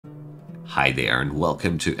Hi there, and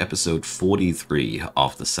welcome to episode 43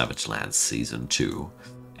 of the Savage Lands Season 2.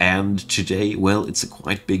 And today, well, it's a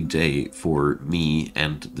quite big day for me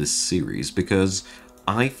and this series, because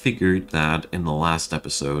I figured that in the last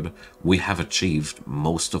episode, we have achieved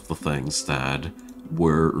most of the things that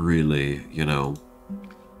were really,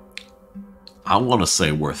 I want to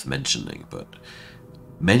say worth mentioning, but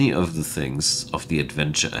many of the things of the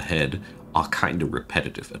adventure ahead are kind of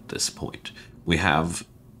repetitive at this point. We have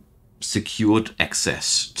secured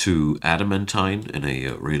access to adamantine in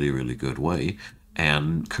a really good way,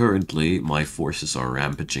 and currently my forces are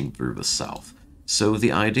rampaging through the south. So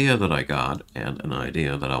the idea that I got, and an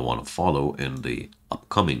idea that I want to follow in the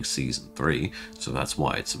upcoming season 3, so that's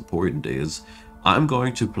why it's important, is I'm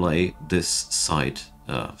going to play this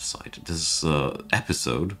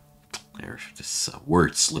episode. There, this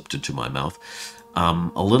word slipped into my mouth.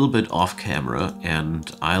 A little bit off camera,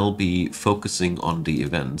 and I'll be focusing on the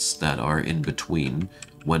events that are in between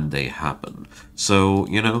when they happen. So,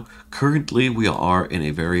 currently we are in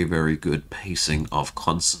a very good pacing of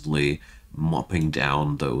constantly mopping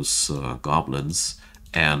down those goblins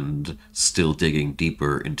and still digging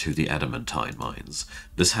deeper into the adamantine mines.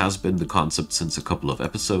 This has been the concept since a couple of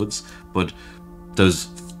episodes, but those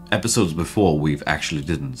episodes before we've actually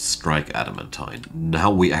didn't strike adamantine.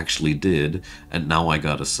 Now we actually did, and now I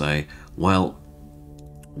gotta say, well,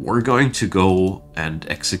 we're going to go and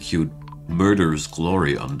execute murder's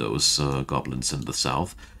glory on those goblins in the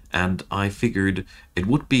south, and I figured it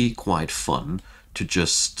would be quite fun to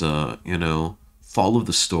just, follow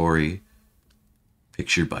the story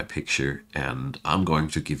picture by picture, and I'm going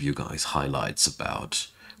to give you guys highlights about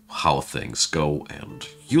how things go, and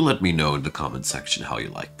you let me know in the comment section how you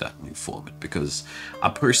like that new format, because I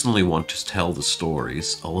personally want to tell the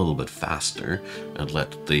stories a little bit faster and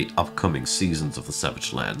let the upcoming seasons of the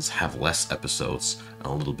Savage Lands have less episodes and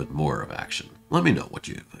a little bit more of action. Let me know what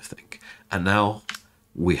you think. And now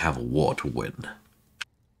we have a war to win.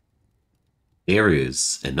 There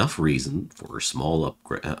is enough reason for a small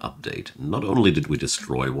update. Not only did we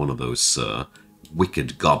destroy one of those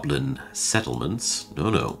wicked goblin settlements.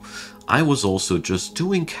 No. I was also just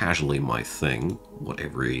doing casually my thing, what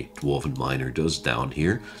every dwarven miner does down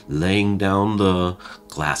here, laying down the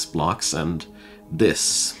glass blocks, and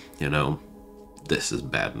this, this is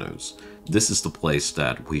bad news. This is the place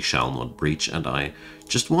that we shall not breach, and I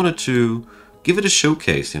just wanted to give it a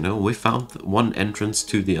showcase, We found one entrance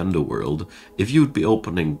to the underworld. If you'd be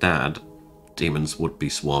opening that, demons would be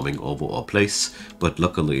swarming over our place, but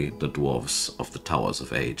luckily the dwarves of the Towers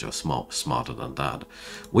of Age are smarter than that.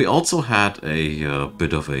 We also had a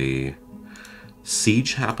bit of a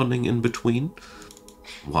siege happening in between,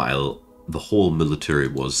 while the whole military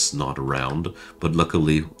was not around, but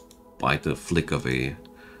luckily by the flick of a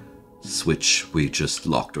switch we just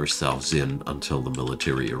locked ourselves in until the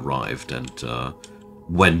military arrived and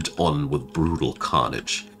went on with brutal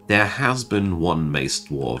carnage. There has been one Mace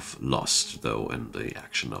Dwarf lost, though, in the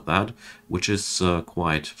action of that, which is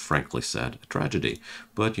quite frankly said a tragedy.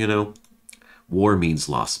 But, war means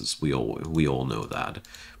losses. We all know that.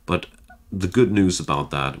 But the good news about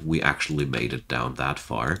that, we actually made it down that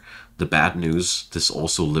far. The bad news, this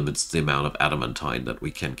also limits the amount of adamantine that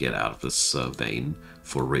we can get out of this vein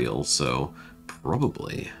for real. So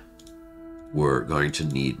probably we're going to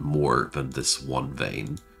need more than this one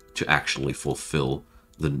vein to actually fulfill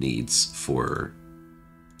the needs for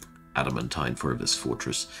adamantine for this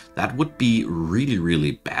fortress. That would be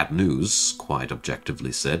really bad news, quite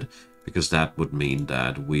objectively said, because that would mean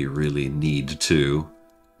that we really need to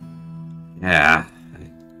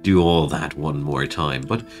do all that one more time,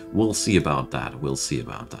 but we'll see about that.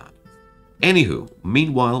 Anywho,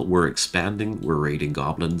 meanwhile, we're expanding, we're raiding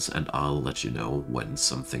goblins, and I'll let you know when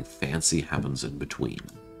something fancy happens in between.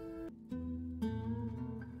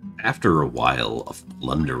 After a while of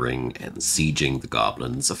plundering and sieging the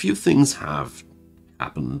goblins, a few things have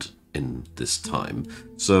happened in this time.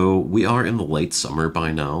 So we are in the late summer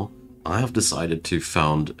by now. I have decided to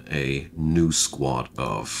found a new squad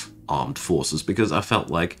of armed forces because I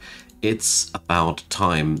felt like it's about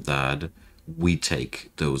time that we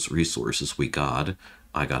take those resources we got.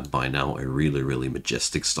 I got by now a really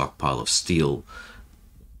majestic stockpile of steel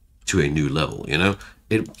to a new level,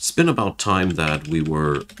 It's been about time that we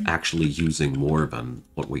were actually using more than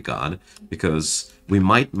what we got, because we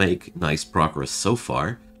might make nice progress so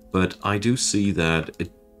far, but I do see that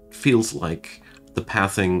it feels like the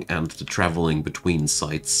pathing and the traveling between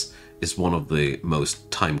sites is one of the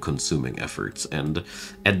most time-consuming efforts, and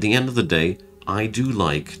at the end of the day, I do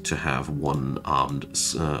like to have one armed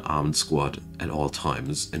squad at all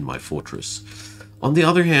times in my fortress. On the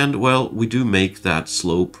other hand, well, we do make that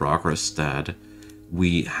slow progress that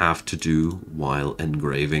we have to do while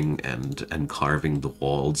engraving and carving the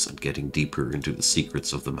walls and getting deeper into the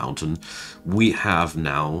secrets of the mountain. We have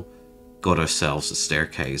now got ourselves a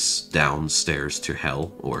staircase downstairs to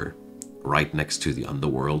hell, or right next to the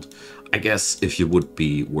underworld. I guess if you would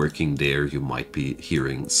be working there, you might be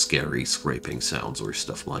hearing scary scraping sounds or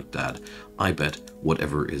stuff like that. I bet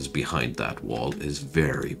whatever is behind that wall is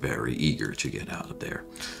very, very eager to get out of there.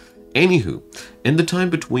 Anywho, in the time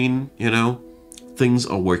between, you know, things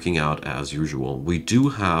are working out as usual. We do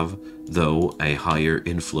have, though, a higher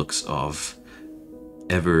influx of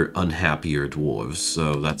ever unhappier dwarves,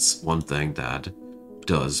 so that's one thing that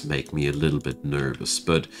does make me a little bit nervous.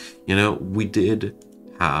 But, you know, we did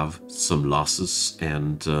have some losses,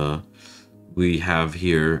 and we have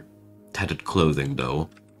here tattered clothing, though,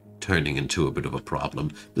 turning into a bit of a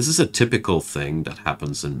problem. This is a typical thing that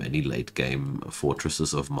happens in many late-game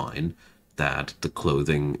fortresses of mine, that the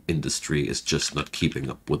clothing industry is just not keeping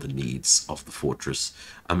up with the needs of the fortress.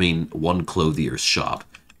 I mean, one clothier's shop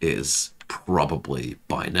is probably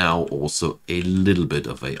by now also a little bit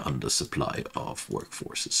of a undersupply of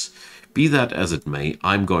workforces. Be that as it may,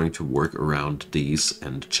 I'm going to work around these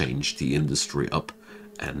and change the industry up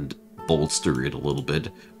and bolster it a little bit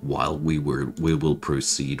while we will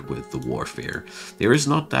proceed with the warfare. There is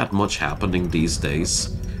not that much happening these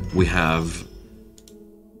days. We have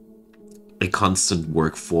a constant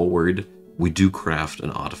work forward. We do craft an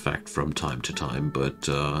artifact from time to time, but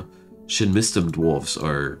Shin Mistim dwarves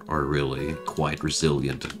are really quite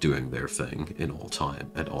resilient at doing their thing in all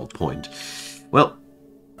time, at all point. Well,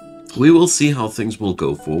 we will see how things will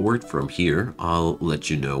go forward from here. I'll let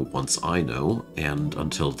you know once I know, and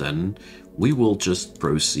until then, we will just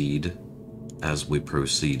proceed as we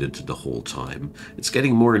proceeded the whole time. It's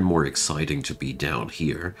getting more and more exciting to be down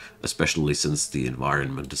here, especially since the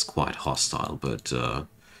environment is quite hostile, but,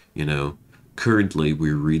 you know, currently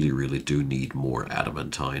we really do need more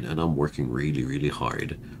adamantine, and I'm working really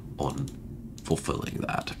hard on fulfilling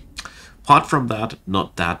that. Apart from that,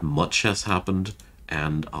 not that much has happened,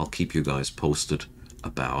 and I'll keep you guys posted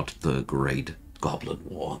about the Great Goblin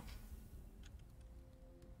War.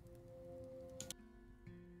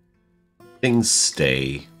 Things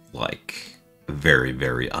stay like a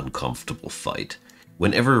very uncomfortable fight.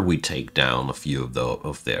 Whenever we take down a few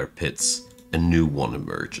of their pits, a new one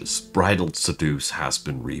emerges. Bridled Seduce has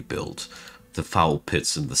been rebuilt. The foul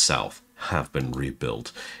pits in the south have been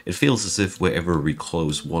rebuilt. It feels as if wherever we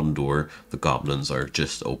close one door, the goblins are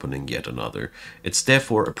just opening yet another. It's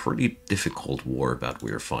therefore a pretty difficult war that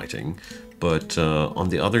we're fighting, but on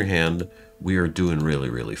the other hand, we are doing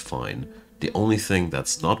really fine. The only thing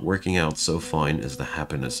that's not working out so fine is the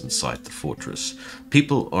happiness inside the fortress.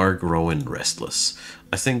 People are growing restless.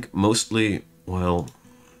 I think mostly, well,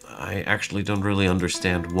 I actually don't really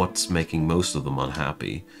understand what's making most of them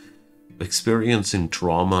unhappy. Experiencing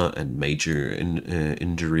trauma and major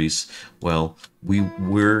injuries, well, we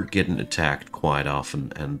were getting attacked quite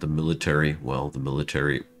often, and the military, well, the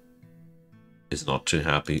military is not too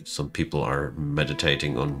happy. Some people are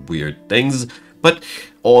meditating on weird things, but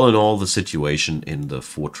all in all, the situation in the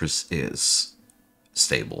fortress is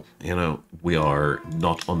stable. You know, we are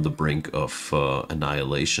not on the brink of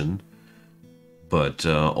annihilation, but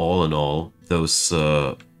all in all, those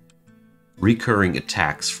recurring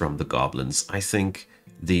attacks from the goblins, I think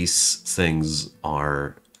these things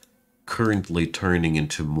are currently turning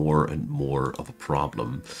into more and more of a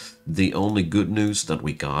problem. The only good news that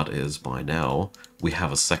we got is by now we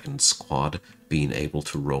have a second squad being able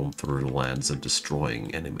to roam through the lands and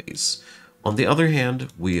destroying enemies. On the other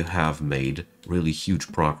hand, we have made really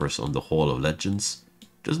huge progress on the Hall of Legends.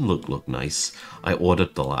 Doesn't look nice. I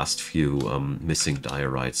ordered the last few missing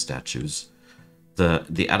diorite statues.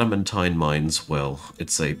 The adamantine mines, well,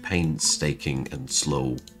 it's a painstaking and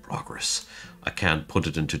slow progress. I can't put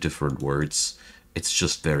it into different words. It's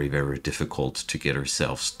just very difficult to get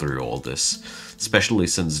ourselves through all this, especially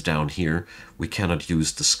since down here we cannot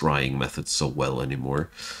use the scrying method so well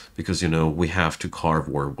anymore, because, you know, we have to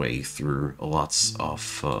carve our way through lots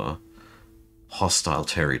of hostile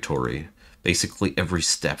territory. Basically, every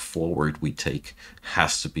step forward we take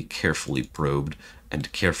has to be carefully probed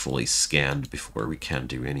and carefully scanned before we can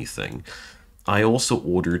do anything. I also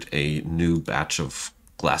ordered a new batch of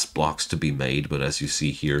glass blocks to be made, but as you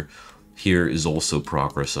see here, here is also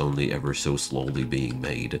progress only ever so slowly being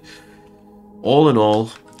made. All in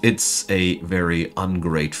all, it's a very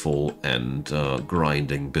ungrateful and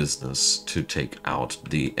grinding business to take out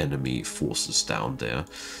the enemy forces down there.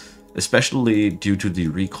 Especially due to the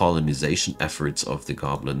recolonization efforts of the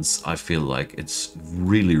goblins, I feel like it's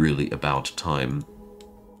really about time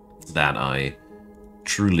that I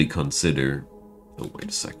truly consider... Oh, wait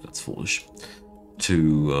a sec, that's foolish. To,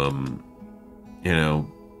 you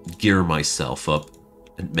know, gear myself up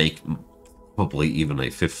and make probably even a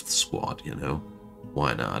 5th squad, you know?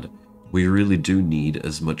 Why not? We really do need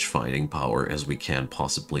as much fighting power as we can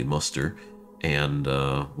possibly muster, and,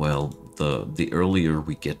 well, the earlier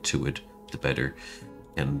we get to it, the better.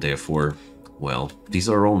 And therefore, well, these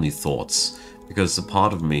are only thoughts, because a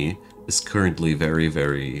part of me is currently very,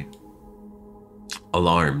 very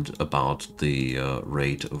alarmed about the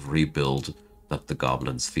rate of rebuild that the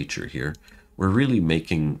goblins feature here. We're really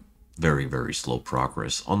making very, very slow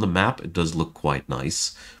progress. On the map, it does look quite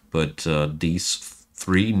nice, but these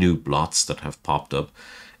 3 new blots that have popped up,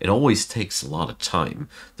 it always takes a lot of time.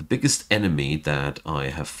 The biggest enemy that I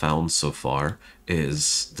have found so far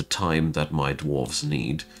is the time that my dwarves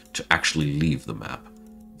need to actually leave the map.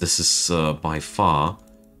 This is by far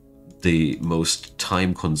the most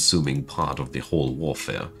time-consuming part of the whole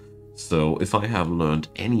warfare. So if I have learned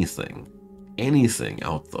anything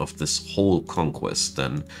out of this whole conquest,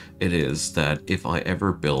 then it is that if I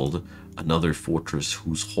ever build another fortress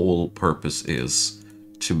whose whole purpose is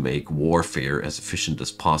to make warfare as efficient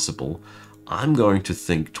as possible, I'm going to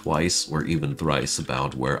think twice or even thrice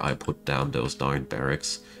about where I put down those darn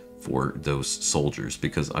barracks for those soldiers,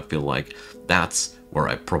 because I feel like that's where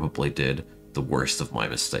I probably did the worst of my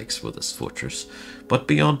mistakes with this fortress. But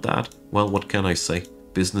beyond that, well, what can I say?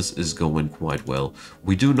 Business is going quite well.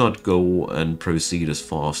 We do not go and proceed as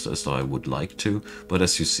fast as I would like to, but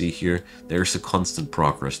as you see here, there's a constant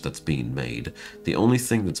progress that's being made. The only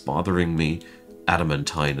thing that's bothering me,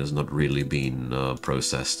 adamantine has not really been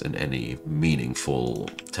processed in any meaningful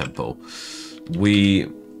tempo.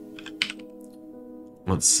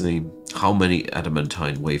 Let's see, how many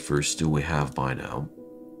adamantine wafers do we have by now?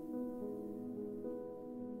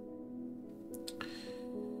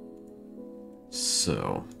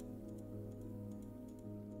 So,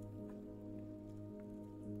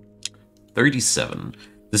 37.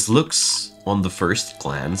 This looks, on the first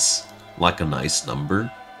glance, like a nice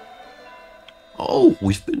number. Oh,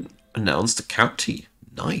 we've been announced a county.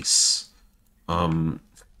 Nice.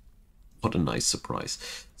 What a nice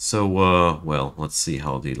surprise. So, well, let's see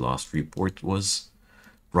how the last report was.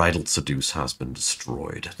 Bridal Seduce has been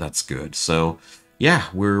destroyed. That's good. So, yeah,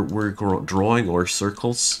 we're drawing our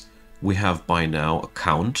circles. We have by now a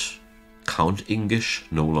Count Ingish,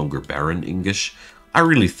 no longer Baron Ingish. I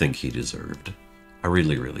really think he deserved. I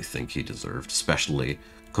really, really think he deserved, especially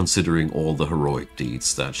considering all the heroic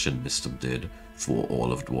deeds that Shin Mistum did for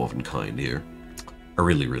all of Dwarvenkind here. I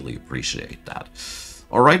really, really appreciate that.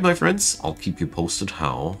 Alright, my friends, I'll keep you posted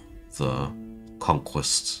how the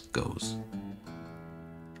conquest goes.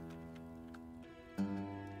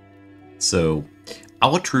 So,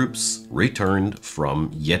 our troops returned from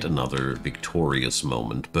yet another victorious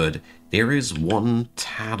moment, but there is one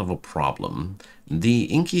tad of a problem. The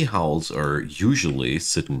Inky Howls are usually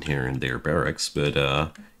sitting here in their barracks, but,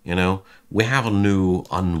 you know, we have a new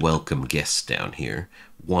unwelcome guest down here.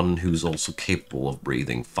 One who's also capable of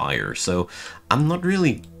breathing fire, so I'm not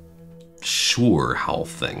really sure how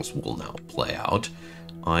things will now play out.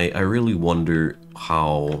 I really wonder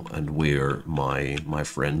how and where my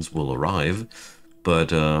friends will arrive.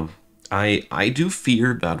 But I do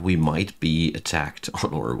fear that we might be attacked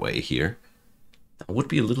on our way here. That would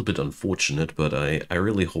be a little bit unfortunate, but I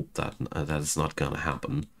really hope that that's not gonna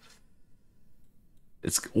happen.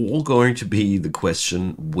 It's all going to be the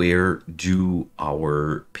question, where do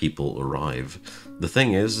our people arrive? The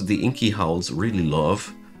thing is, the Inky Howls really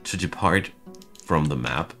love to depart from the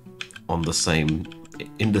map on the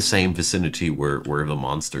in the same vicinity where the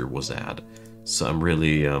monster was at. So I'm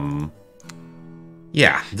really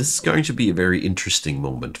yeah, this is going to be a very interesting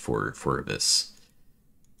moment for this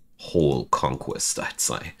whole conquest, I'd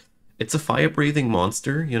say. It's a fire-breathing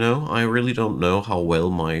monster, you know. I really don't know how well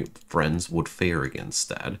my friends would fare against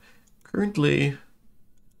that. Currently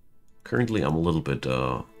I'm a little bit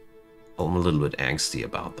angsty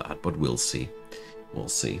about that, but we'll see. We'll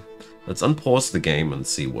see. Let's unpause the game and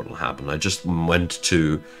see what'll happen. I just went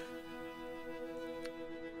to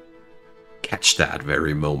catch that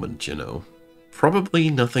very moment, you know. Probably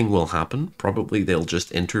nothing will happen. Probably they'll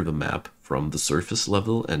just enter the map from the surface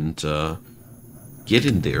level and get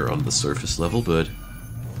in there on the surface level, but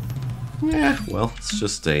yeah, well, it's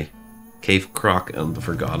just a Cave Croc and the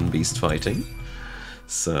Forgotten Beast fighting.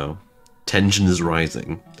 So, tension is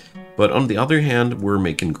rising. But on the other hand, we're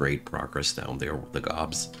making great progress down there with the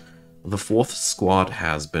gobs. The 4th squad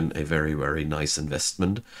has been a very, very nice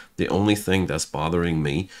investment. The only thing that's bothering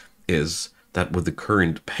me is that with the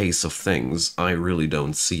current pace of things, I really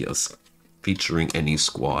don't see us featuring any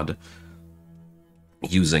squad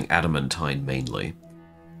using adamantine mainly.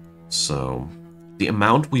 So the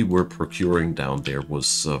amount we were procuring down there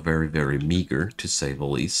was very, very meager, to say the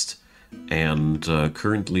least. And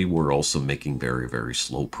currently we're also making very, very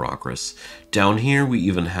slow progress. Down here we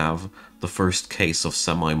even have the first case of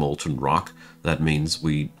semi-molten rock. That means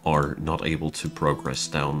we are not able to progress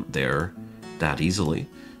down there that easily.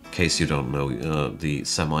 In case you don't know, the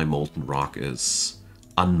semi-molten rock is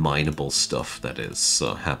unmineable stuff that is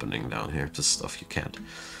happening down here. Just stuff you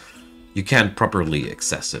can't properly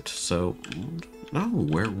access it. So no,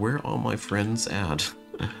 where are my friends at?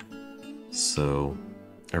 So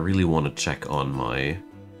I really want to check on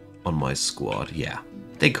my squad. Yeah,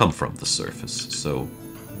 they come from the surface, so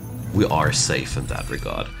we are safe in that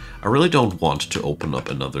regard. I really don't want to open up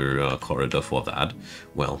another corridor for that.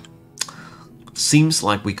 Well, seems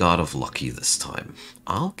like we got off lucky this time.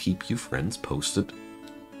 I'll keep you friends posted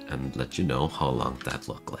and let you know how long that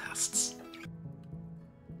luck lasts.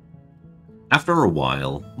 After a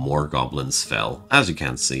while, more goblins fell. As you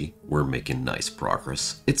can see, we're making nice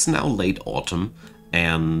progress. It's now late autumn,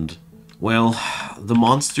 and, well, the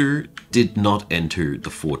monster did not enter the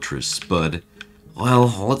fortress, but,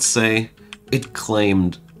 well, let's say it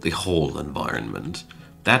claimed the whole environment.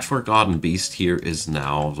 That forgotten beast here is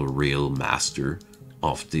now the real master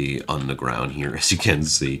of the underground here. As you can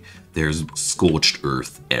see, there's scorched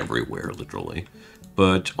earth everywhere, literally.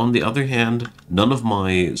 But on the other hand, none of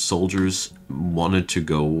my soldiers wanted to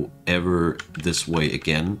go ever this way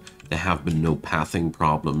again. There have been no pathing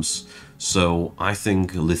problems, so I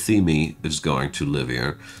think Lithimi is going to live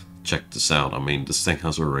here. Check this out. I mean, this thing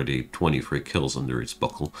has already 23 kills under its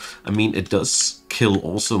buckle. I mean, it does kill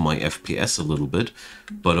also my FPS a little bit,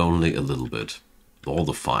 but only a little bit. All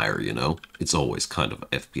the fire, you know, it's always kind of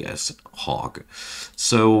FPS hog.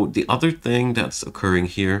 So the other thing that's occurring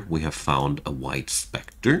here, we have found a white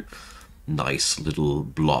specter. Nice little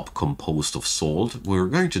blob composed of salt. We're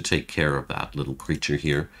going to take care of that little creature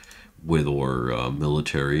here with our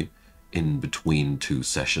military in between two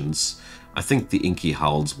sessions. I think the Inky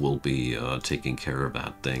Howls will be taking care of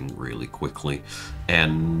that thing really quickly.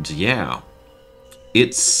 And yeah,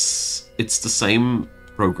 it's the same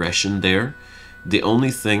progression there. The only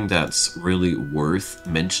thing that's really worth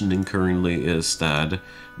mentioning currently is that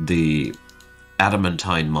the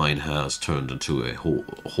adamantine mine has turned into a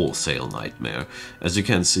wholesale nightmare. As you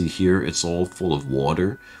can see here, it's all full of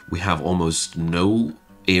water. We have almost no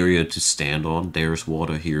area to stand on. There's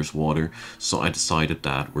water, here's water. So I decided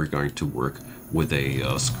that we're going to work with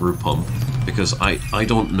a screw pump, because I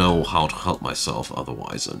don't know how to help myself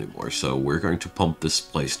otherwise anymore. So we're going to pump this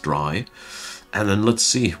place dry. And then let's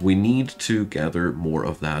see, we need to gather more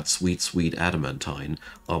of that sweet, sweet adamantine,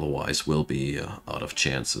 otherwise we'll be out of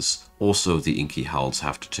chances. Also, the Inky Howls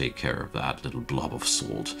have to take care of that little blob of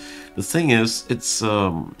salt. The thing is, it's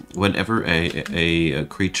whenever a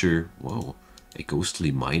creature... Whoa, a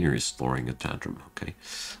ghostly miner is throwing a tantrum, okay.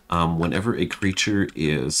 Whenever a creature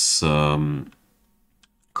is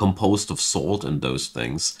composed of salt and those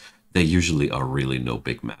things, they usually are really no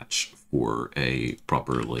big match for a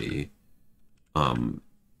properly...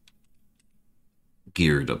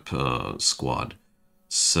 geared up squad.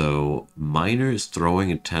 So Miner is throwing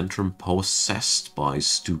a tantrum possessed by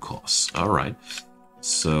Stukos. All right.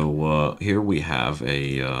 So here we have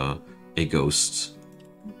a ghost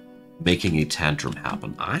making a tantrum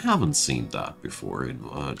happen. I haven't seen that before,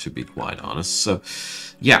 to be quite honest. So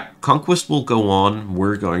yeah, Conquest will go on.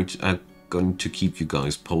 We're going to keep you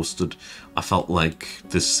guys posted. I felt like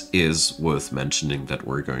this is worth mentioning, that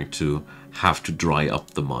we're going to have to dry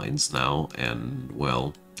up the mines now, and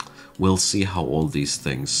well, we'll see how all these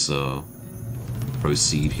things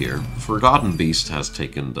proceed here. Forgotten Beast has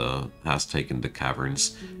taken the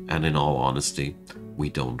caverns, and in all honesty, we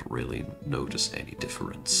don't really notice any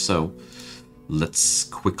difference. So let's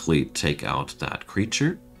quickly take out that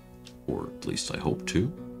creature, or at least I hope to.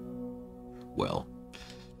 Well,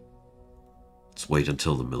 let's wait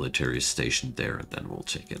until the military is stationed there, and then we'll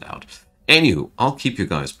take it out. Anywho, I'll keep you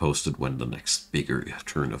guys posted when the next bigger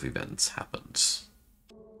turn of events happens.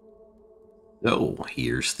 So,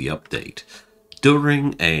 here's the update.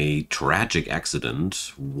 During a tragic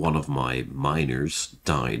accident, one of my miners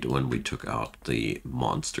died when we took out the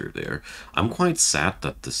monster there. I'm quite sad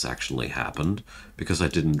that this actually happened, because I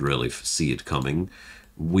didn't really see it coming.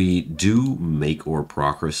 We do make our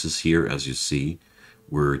progresses here, as you see.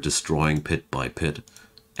 We're destroying pit by pit,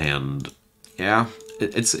 and yeah,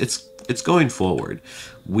 it's going forward.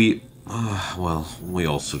 We Well, we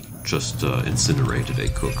also just incinerated a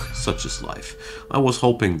cook. Such is life. I was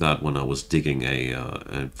hoping that when I was digging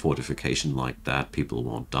a fortification like that, people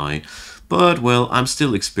won't die. But, well, I'm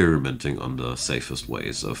still experimenting on the safest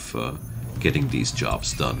ways of getting these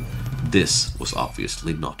jobs done. This was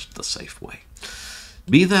obviously not the safe way.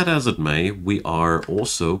 Be that as it may, we are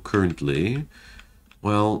also currently,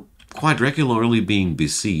 well, quite regularly being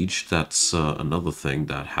besieged. That's another thing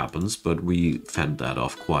that happens, but we fend that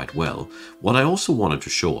off quite well. What I also wanted to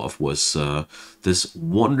show off was this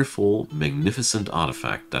wonderful, magnificent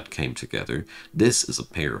artifact that came together. This is a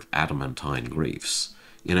pair of adamantine greaves.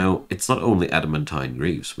 You know, it's not only adamantine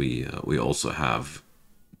greaves, we also have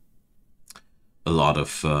a lot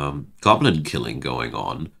of goblin killing going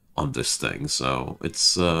on this thing, so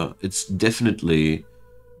it's definitely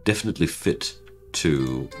fit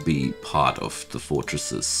to be part of the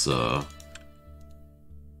fortress's,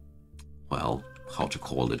 well, how to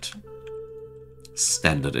call it,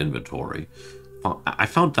 standard inventory. I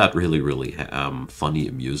found that really funny,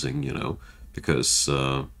 amusing, you know, because,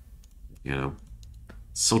 you know,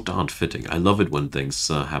 so darn fitting. I love it when things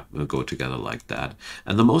go together like that.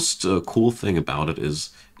 And the most cool thing about it is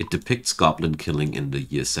it depicts goblin killing in the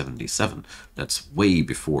year 77. That's way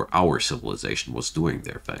before our civilization was doing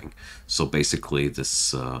their thing. So basically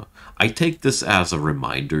this, I take this as a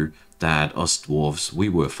reminder that us dwarves, we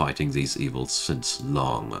were fighting these evils since a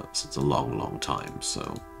long time.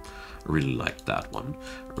 So I really liked that one.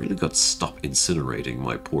 I really got to stop incinerating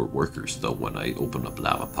my poor workers, though, when I open up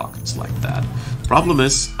lava pockets like that. Problem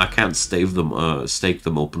is, I can't stake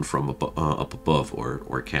them open from up above,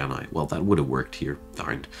 or can I? Well, that would have worked here.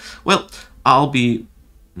 Darned. Well,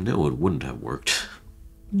 no, it wouldn't have worked.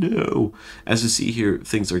 No. As you see here,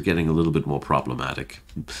 things are getting a little bit more problematic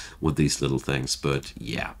with these little things, but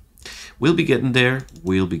yeah. We'll be getting there.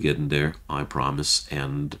 We'll be getting there, I promise.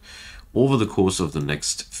 And over the course of the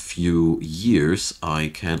next few years, I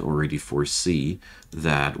can already foresee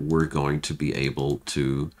that we're going to be able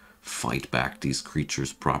to fight back these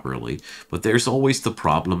creatures properly. But there's always the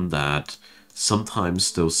problem that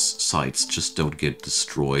sometimes those sites just don't get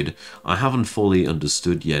destroyed. I haven't fully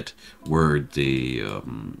understood yet where the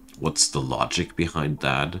what's the logic behind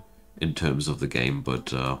that in terms of the game,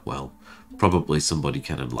 but well, probably somebody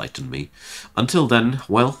can enlighten me. Until then,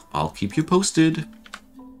 well, I'll keep you posted.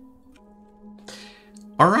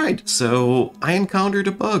 Alright, so I encountered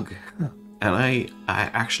a bug, and I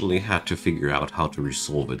actually had to figure out how to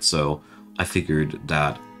resolve it, so I figured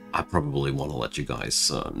that I probably want to let you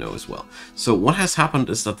guys know as well. So what has happened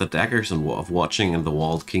is that the daggers of watching and the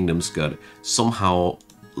walled kingdoms got somehow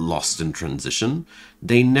lost in transition.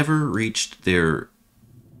 They never reached their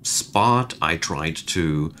spot. I tried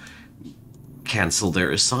to cancel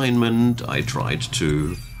their assignment. I tried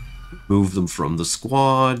to move them from the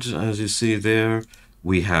squad, as you see there.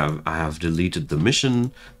 I have deleted the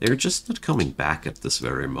mission. They're just not coming back at this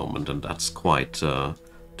very moment, and that's quite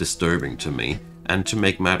disturbing to me. And to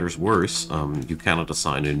make matters worse, you cannot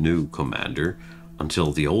assign a new commander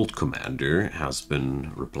until the old commander has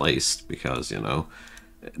been replaced, because, you know,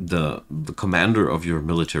 the commander of your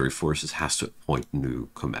military forces has to appoint new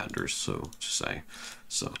commanders, so to say.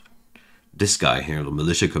 So this guy here, the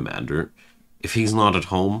militia commander, if he's not at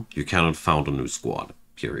home, you cannot found a new squad,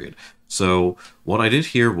 period. So what I did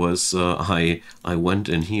here was I went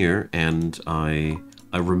in here and I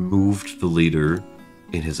removed the leader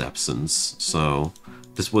in his absence. So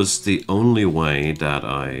this was the only way that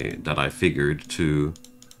I figured to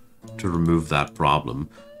remove that problem.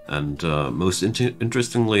 And most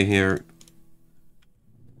interestingly here,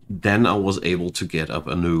 then I was able to get up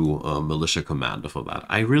a new militia commander for that.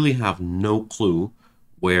 I really have no clue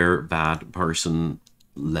where that person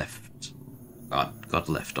got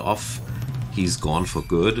left off. He's gone for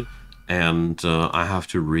good, and I have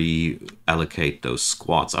to reallocate those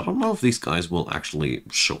squads. I don't know if these guys will actually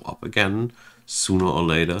show up again sooner or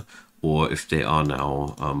later, or if they are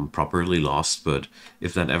now properly lost, but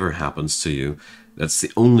if that ever happens to you, that's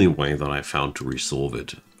the only way that I found to resolve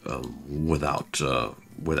it without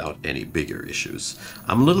any bigger issues.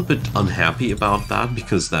 I'm a little bit unhappy about that,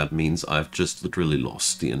 because that means I've just literally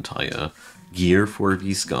lost the entire gear for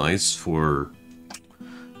these guys for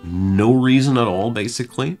no reason at all,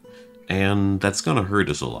 basically, and that's gonna hurt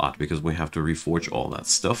us a lot because we have to reforge all that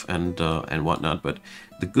stuff and whatnot. But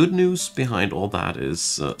the good news behind all that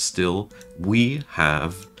is still we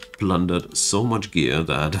have plundered so much gear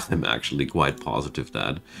that I'm actually quite positive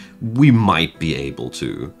that we might be able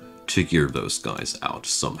to gear those guys out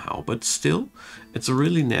somehow. But still, it's a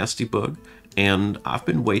really nasty bug, and I've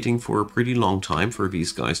been waiting for a pretty long time for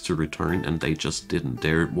these guys to return, and they just didn't.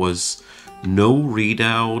 There was no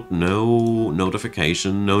readout, no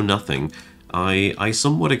notification, no nothing. I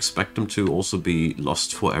somewhat expect them to also be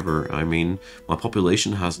lost forever. I mean, my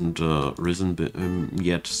population hasn't risen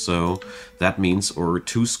yet, so that means our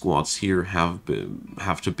 2 squads here have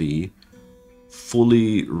to be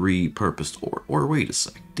fully repurposed. Or wait a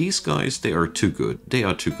sec, these guys, they are too good. They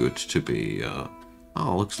are too good to be.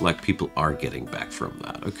 Oh, looks like people are getting back from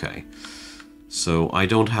that. Okay. So I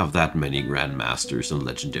don't have that many grandmasters and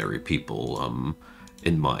legendary people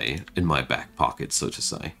in my back pocket, so to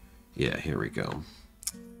say. Yeah, here we go.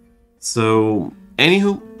 So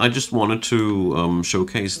anywho, I just wanted to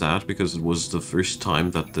showcase that because it was the first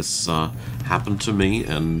time that this happened to me,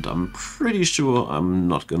 and I'm pretty sure I'm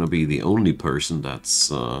not gonna be the only person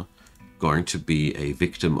that's going to be a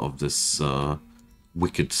victim of this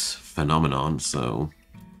wicked phenomenon. So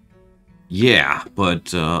yeah,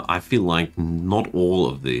 but I feel like not all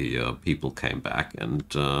of the people came back,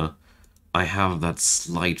 and I have that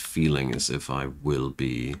slight feeling as if I will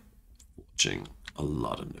be watching a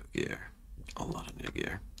lot of new gear. A lot of new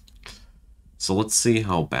gear. So let's see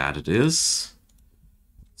how bad it is.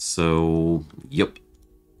 So, yep,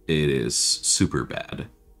 it is super bad.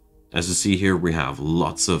 As you see here, we have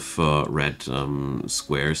lots of red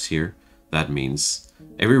squares here. That means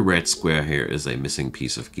every red square here is a missing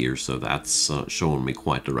piece of gear, so that's showing me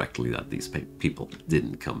quite directly that these people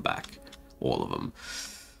didn't come back, all of them.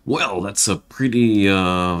 Well, that's a pretty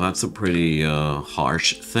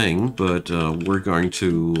harsh thing, but we're going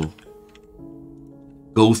to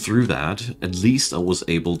go through that. At least I was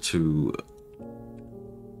able to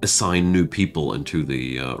assign new people into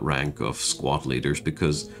the rank of squad leaders,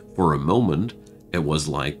 because for a moment it was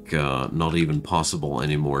like not even possible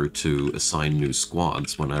anymore to assign new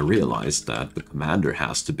squads. When I realized that the commander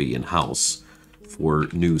has to be in-house for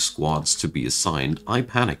new squads to be assigned, I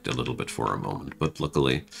panicked a little bit for a moment, but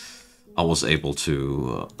luckily I was able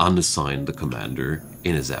to unassign the commander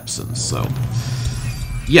in his absence. So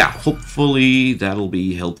yeah, hopefully that'll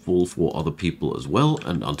be helpful for other people as well,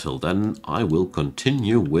 and until then I will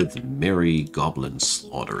continue with merry goblin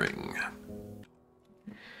slaughtering.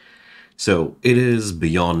 So, it is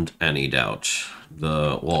beyond any doubt,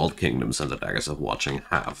 the walled kingdoms and the daggers of watching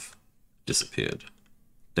have disappeared.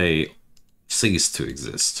 They ceased to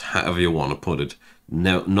exist, however you want to put it.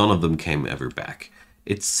 No, none of them came ever back.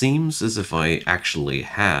 It seems as if I actually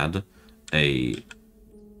had a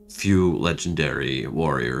few legendary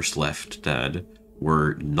warriors left that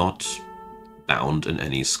were not bound in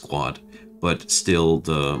any squad, but still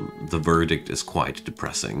the verdict is quite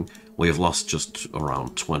depressing. We have lost just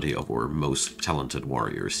around 20 of our most talented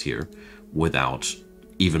warriors here, without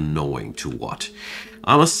even knowing to what.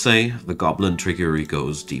 I must say, the goblin trickery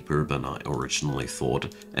goes deeper than I originally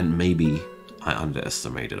thought, and maybe I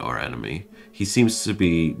underestimated our enemy. He seems to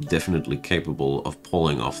be definitely capable of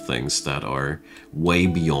pulling off things that are way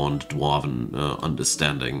beyond Dwarven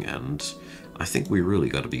understanding, and I think we really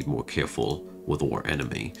got to be more careful with our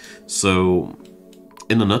enemy. So,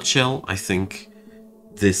 in a nutshell, I think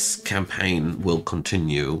this campaign will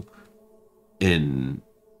continue in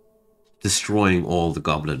destroying all the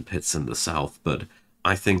goblin pits in the south, but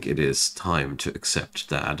I think it is time to accept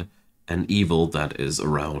that an evil that is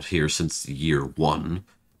around here since the year 1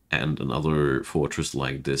 and another fortress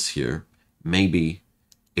like this here, maybe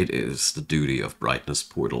it is the duty of brightness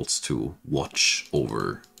portals to watch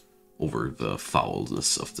over the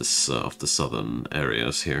foulness of this of the southern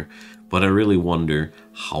areas here. But I really wonder,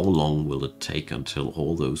 how long will it take until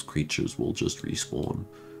all those creatures will just respawn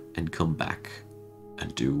and come back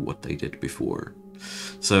and do what they did before?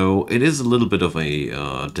 So it is a little bit of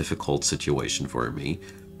a difficult situation for me,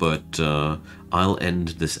 but I'll end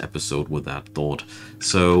this episode with that thought.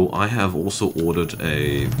 So I have also ordered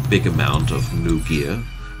a big amount of new gear.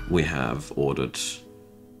 We have ordered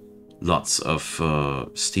lots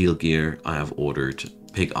of steel gear. I have ordered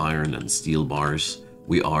pig iron and steel bars.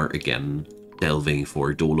 We are again delving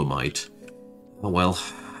for dolomite. Well,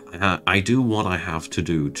 I do what I have to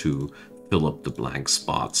do to fill up the blank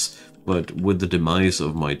spots, but with the demise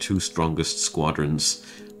of my 2 strongest squadrons,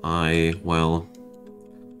 I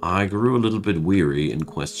grew a little bit weary in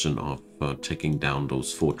question of taking down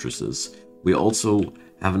those fortresses. We also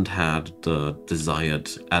haven't had the desired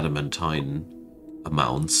adamantine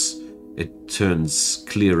amounts. It turns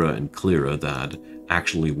clearer and clearer that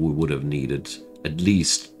actually we would have needed at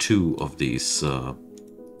least 2 of these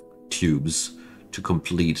tubes to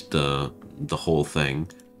complete the whole thing.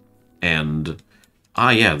 And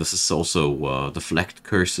yeah, this is also the Flecked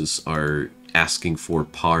Curses are asking for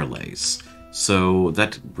parlays. So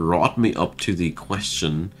that brought me up to the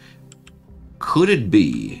question, could it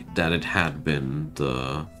be that it had been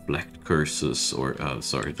the Flecked curses, or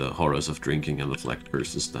sorry, the horrors of drinking and the Flecked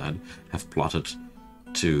curses that have plotted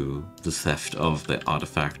to the theft of the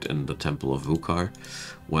artifact in the Temple of Vukar?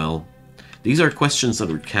 Well, these are questions that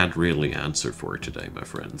we can't really answer for today, my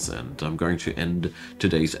friends, and I'm going to end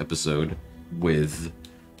today's episode with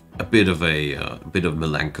a bit of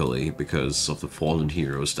melancholy because of the fallen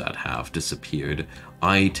heroes that have disappeared.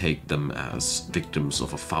 I take them as victims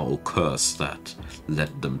of a foul curse that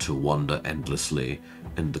led them to wander endlessly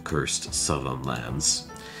in the cursed southern lands.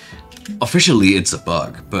 Officially, it's a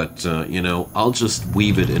bug, but you know, I'll just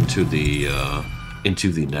weave it into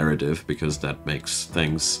the narrative because that makes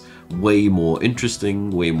things way more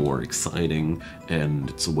interesting, way more exciting, and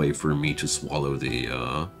it's a way for me to swallow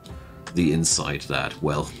the insight that,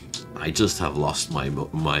 well, I just have lost my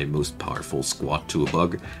most powerful squad to a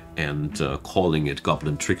bug, and calling it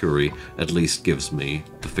goblin trickery at least gives me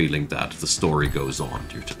the feeling that the story goes on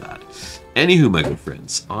due to that. Anywho, my good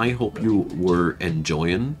friends, I hope you were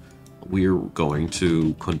enjoying. We're going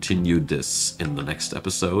to continue this in the next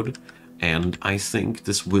episode, and I think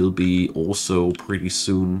this will be also pretty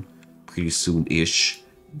soon-ish,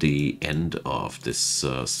 the end of this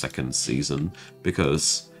second season,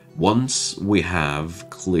 because once we have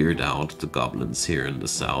cleared out the goblins here in the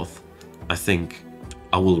south, I think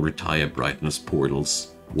I will retire Brightness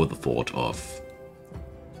Portals with the thought of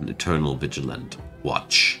an eternal vigilant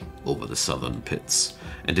watch over the southern pits.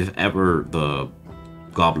 And if ever the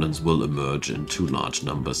goblins will emerge in too large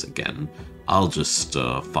numbers again, I'll just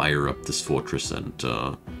fire up this fortress and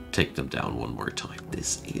take them down one more time.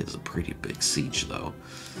 This is a pretty big siege, though.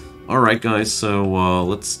 All right, guys. So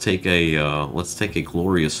let's take a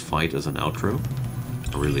glorious fight as an outro.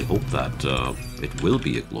 I really hope that it will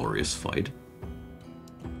be a glorious fight,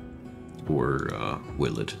 or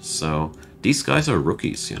will it? So these guys are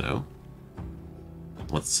rookies, you know.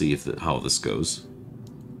 Let's see how this goes.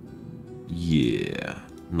 Yeah,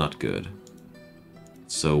 not good.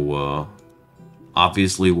 So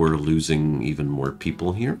obviously we're losing even more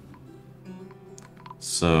people here.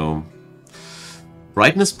 So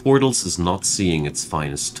Brightness Portals is not seeing its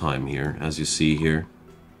finest time here, as you see here.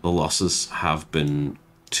 The losses have been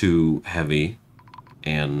too heavy,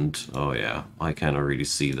 and oh yeah, I can already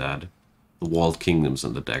see that. The Walled Kingdoms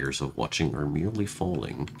and the Daggers of Watching are merely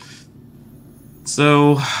falling.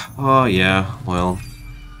 So, yeah, well,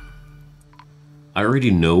 I already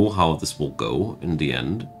know how this will go in the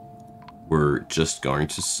end. We're just going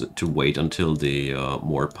to wait until the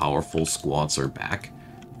more powerful squads are back.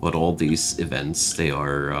 But all these events, they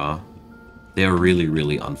are really,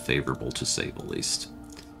 really unfavorable, to say the least.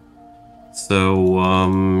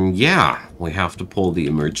 So, yeah, we have to pull the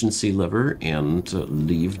emergency lever and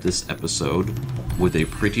leave this episode with a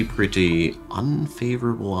pretty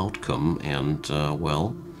unfavorable outcome. And,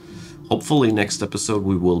 well, hopefully next episode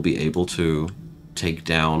we will be able to take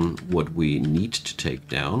down what we need to take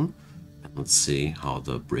down. And let's see how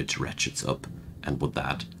the bridge ratchets up. And with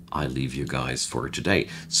that, I leave you guys for today.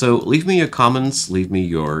 So leave me your comments, leave me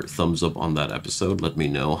your thumbs up on that episode. Let me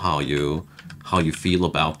know how you feel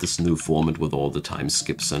about this new format with all the time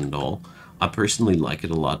skips and all. I personally like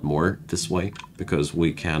it a lot more this way because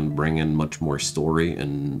we can bring in much more story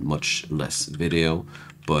and much less video.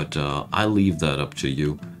 But I leave that up to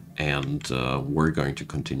you, and we're going to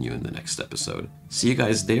continue in the next episode. See you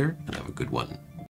guys there, and have a good one.